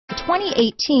The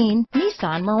 2018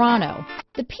 Nissan Murano.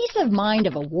 The peace of mind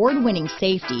of award-winning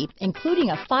safety, including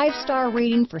a 5-star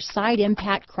rating for side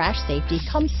impact crash safety,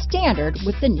 comes standard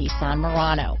with the Nissan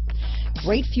Murano.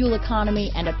 Great fuel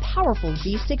economy and a powerful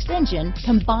V6 engine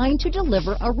combine to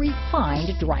deliver a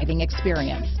refined driving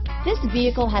experience. This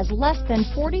vehicle has less than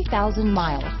 40,000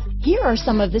 miles. Here are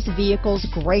some of this vehicle's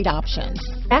great options: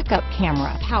 backup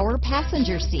camera, power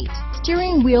passenger seat,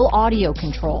 steering wheel audio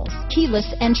controls,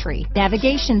 keyless entry,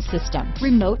 navigation system,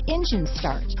 remote engine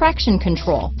start, traction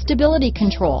control, stability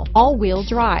control, all-wheel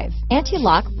drive,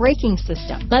 anti-lock braking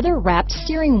system, leather-wrapped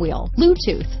steering wheel,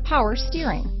 Bluetooth, power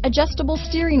steering, adjustable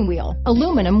steering wheel,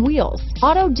 aluminum wheels,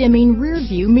 auto-dimming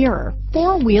rear-view mirror,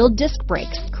 4-wheel disc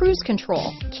brakes, cruise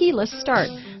control, keyless start.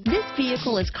 This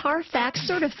vehicle is Carfax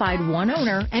certified one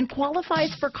owner and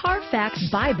qualifies for Carfax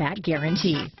buyback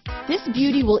guarantee. This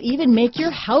beauty will even make your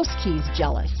house keys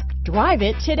jealous. Drive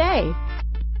it today.